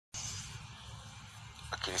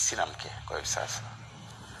lakini sina mke kwa hiyo sasa.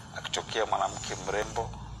 Akitokea mwanamke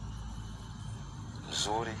mrembo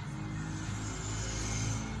mzuri,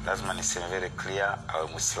 lazima niseme very clear, awe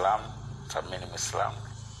Muislamu, sababu mimi ni Muislamu,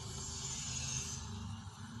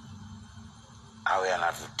 awe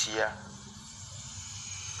anavutia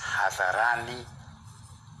hadharani.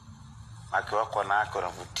 Mke wako wanawake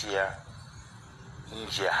wanavutia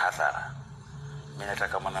nje ya hadhara. Mimi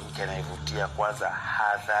nataka mwanamke anayevutia kwanza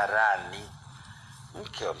hadharani.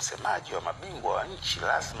 Mke wa msemaji wa mabingwa wa nchi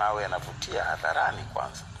lazima awe anavutia hadharani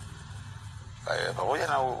kwanza. Kwa hiyo pamoja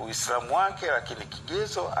na Uislamu wake, lakini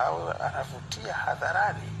kigezo awe anavutia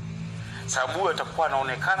hadharani. Sababu atakuwa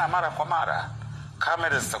anaonekana mara kwa mara,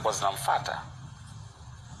 kamera zitakuwa zinamfuata.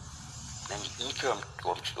 Ni mke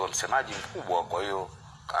wa msemaji mkubwa, kwa hiyo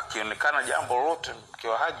akionekana jambo lolote, mke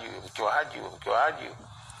wa Haji,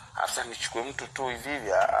 hasa nichukue mtu tu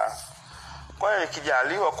hivi. Kwa hiyo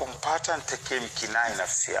ikijaliwa kumpata, nitekee mkinai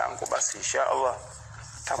nafsi yangu, basi inshallah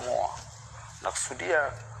tamuoa.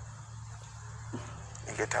 Nakusudia,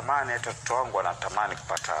 ningetamani hata mtoto wangu anatamani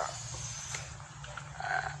kupata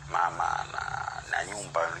mama na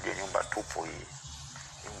nyumba. Unajua nyumba tupu hii,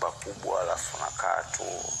 nyumba kubwa alafu nakaa tu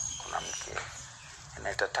kuna mke,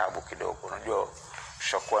 inaita tabu kidogo. Unajua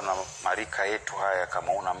ushakuwa na marika yetu haya,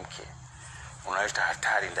 kama una mke unaleta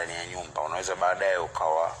hatari ndani ya nyumba. Unaweza baadaye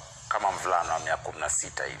ukawa kama mvulana wa miaka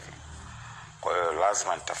 16 hivi. Kwa hiyo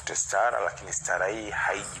lazima nitafute stara, lakini stara hii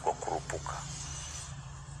haiji kwa kurupuka.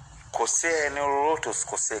 Kosea eneo lolote,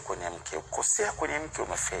 usikosee kwenye mke. Ukosea kwenye mke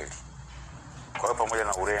umefeli. Kwa hiyo pamoja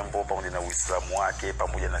na urembo, pamoja na Uislamu wake,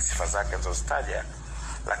 pamoja na sifa zake nilizozitaja,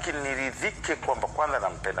 lakini niridhike kwamba kwanza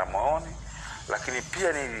nampenda moyoni, lakini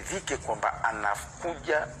pia niridhike kwamba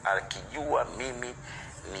anakuja akijua mimi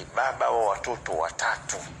ni baba wa watoto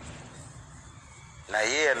 3. Na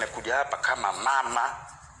yeye anakuja hapa kama mama.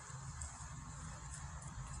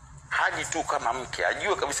 Haji tu kama mke,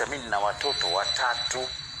 ajue kabisa mimi nina watoto 3.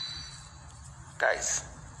 Guys,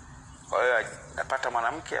 kwa hiyo napata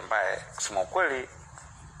mwanamke ambaye kusema kweli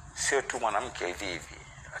sio tu mwanamke hivi,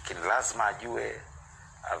 lakini lazima ajue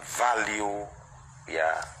value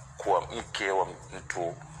ya kuwa mke wa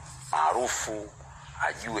mtu maarufu,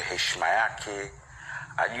 ajue heshima yake,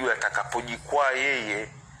 ajue atakapojikwaa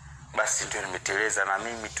yeye basi ndio nimeteleza na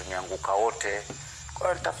mimi tumeanguka wote.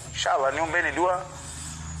 Kwa hiyo inshallah niombeni dua,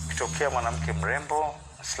 kitokea mwanamke mrembo,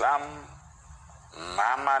 Muislamu,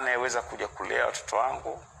 mama anayeweza kuja kulea watoto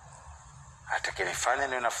wangu, atakayenifanya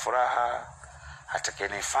niwe na furaha,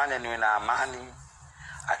 atakayenifanya niwe na amani,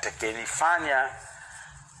 atakayenifanya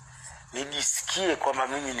nijisikie kwamba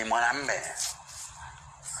mimi ni mwanamume,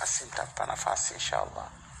 basi nitampa nafasi inshallah.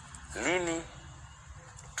 Lini?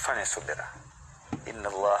 Tufanye subira. Inna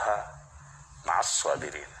Allaha ma'as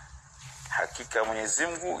sabirin. Hakika Mwenyezi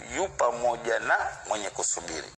Mungu yupo pamoja na mwenye kusubiri.